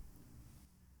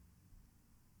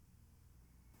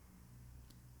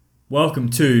Welcome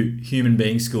to Human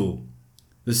Being School,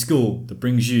 the school that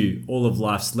brings you all of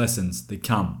life's lessons that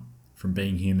come from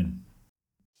being human.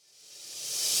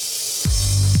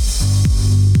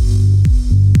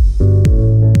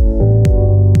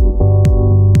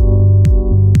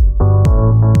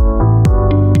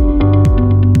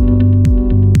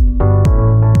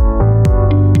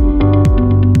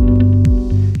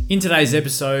 In today's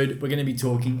episode, we're going to be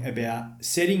talking about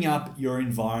setting up your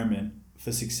environment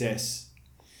for success.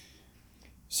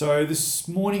 So this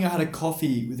morning I had a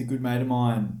coffee with a good mate of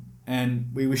mine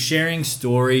and we were sharing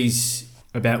stories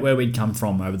about where we'd come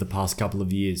from over the past couple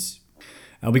of years.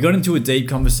 We got into a deep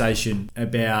conversation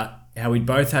about how we'd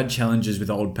both had challenges with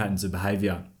old patterns of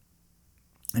behaviour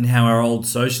and how our old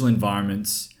social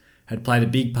environments had played a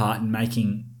big part in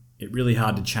making it really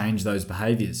hard to change those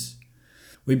behaviours.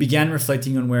 We began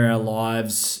reflecting on where our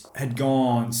lives had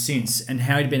gone since and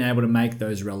how we'd been able to make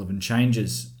those relevant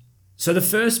changes. So the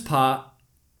first part,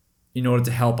 in order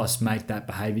to help us make that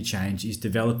behaviour change, is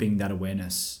developing that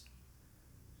awareness.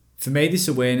 For me, this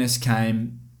awareness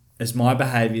came as my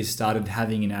behaviour started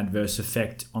having an adverse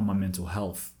effect on my mental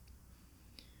health,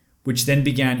 which then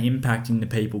began impacting the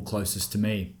people closest to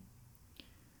me.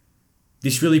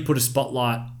 This really put a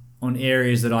spotlight on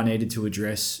areas that I needed to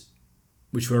address,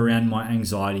 which were around my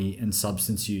anxiety and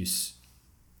substance use.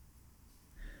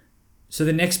 So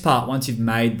the next part, once you've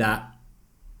made that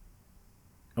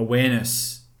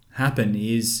awareness happen,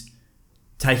 is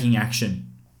taking action.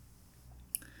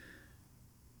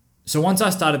 So once I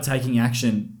started taking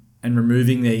action and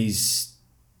removing these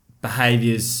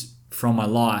behaviors from my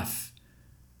life,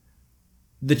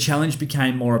 the challenge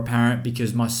became more apparent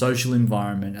because my social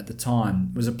environment at the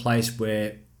time was a place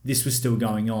where this was still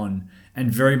going on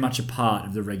and very much a part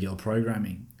of the regular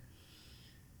programming.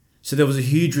 So there was a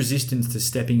huge resistance to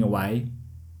stepping away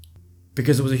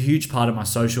because it was a huge part of my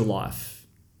social life.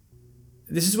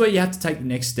 This is where you have to take the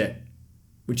next step,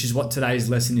 which is what today's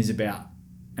lesson is about,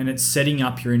 and it's setting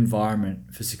up your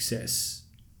environment for success.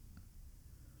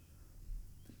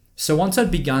 So once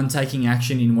I'd begun taking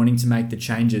action in wanting to make the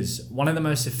changes, one of the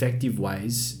most effective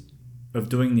ways of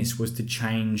doing this was to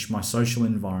change my social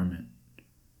environment.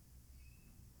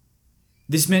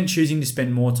 This meant choosing to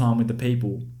spend more time with the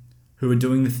people who were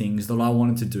doing the things that I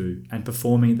wanted to do and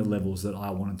performing at the levels that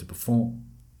I wanted to perform.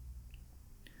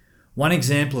 One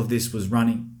example of this was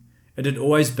running. It had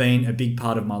always been a big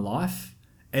part of my life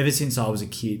ever since I was a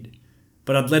kid,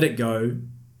 but I'd let it go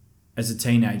as a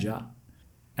teenager,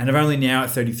 and I've only now at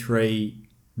 33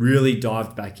 really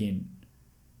dived back in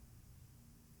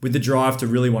with the drive to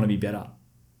really want to be better.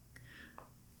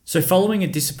 So following a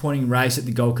disappointing race at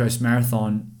the Gold Coast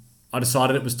Marathon, I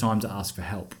decided it was time to ask for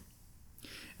help.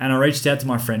 And I reached out to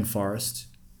my friend Forrest,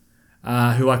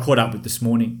 who I caught up with this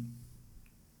morning.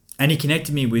 And he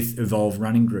connected me with Evolve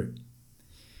Running Group.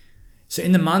 So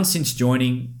in the months since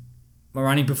joining, my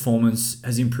running performance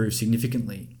has improved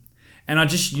significantly. And I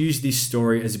just use this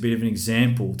story as a bit of an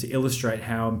example to illustrate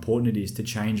how important it is to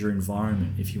change your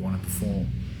environment if you want to perform.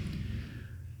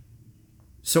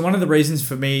 So one of the reasons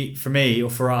for me or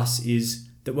for us is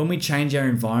that when we change our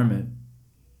environment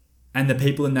and the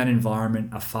people in that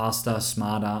environment are faster,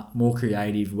 smarter, more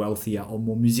creative, wealthier, or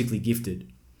more musically gifted,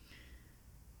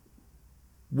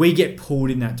 we get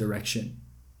pulled in that direction.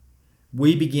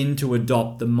 We begin to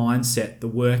adopt the mindset, the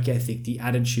work ethic, the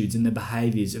attitudes and the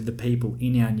behaviours of the people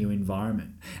in our new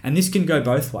environment. And this can go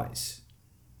both ways.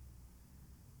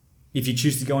 If you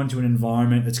choose to go into an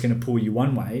environment that's going to pull you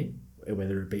one way,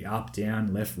 whether it be up,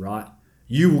 down, left, right,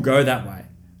 you will go that way.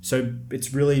 So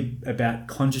it's really about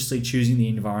consciously choosing the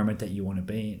environment that you want to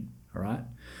be in, all right?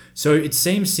 So it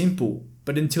seems simple,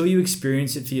 but until you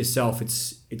experience it for yourself,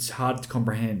 it's hard to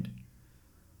comprehend.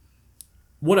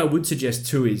 What I would suggest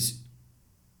too is,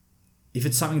 if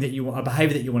it's something that you want, a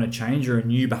behavior that you want to change or a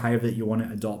new behavior that you want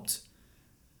to adopt,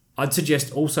 I'd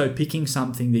suggest also picking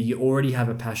something that you already have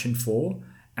a passion for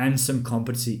and some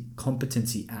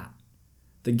competency at.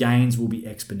 The gains will be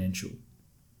exponential.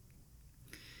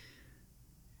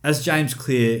 As James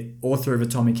Clear, author of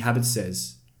Atomic Habits,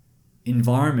 says,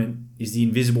 environment is the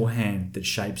invisible hand that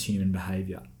shapes human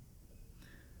behavior.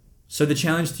 So the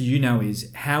challenge to you now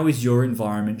is, how is your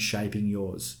environment shaping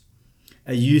yours?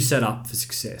 Are you set up for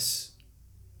success?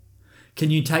 Can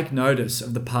you take notice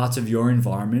of the parts of your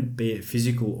environment, be it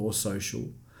physical or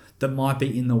social, that might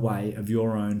be in the way of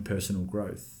your own personal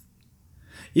growth?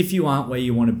 If you aren't where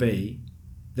you want to be,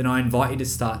 then I invite you to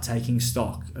start taking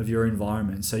stock of your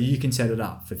environment so you can set it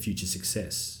up for future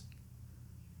success.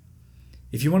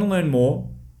 If you want to learn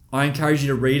more, I encourage you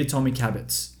to read Atomic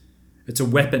Habits. It's a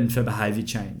weapon for behaviour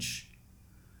change.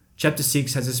 Chapter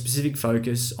 6 has a specific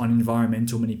focus on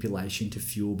environmental manipulation to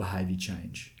fuel behaviour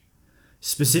change,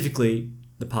 specifically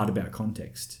the part about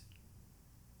context.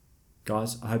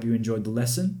 Guys, I hope you enjoyed the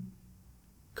lesson.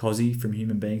 Cozzy from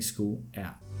Human Being School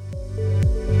out.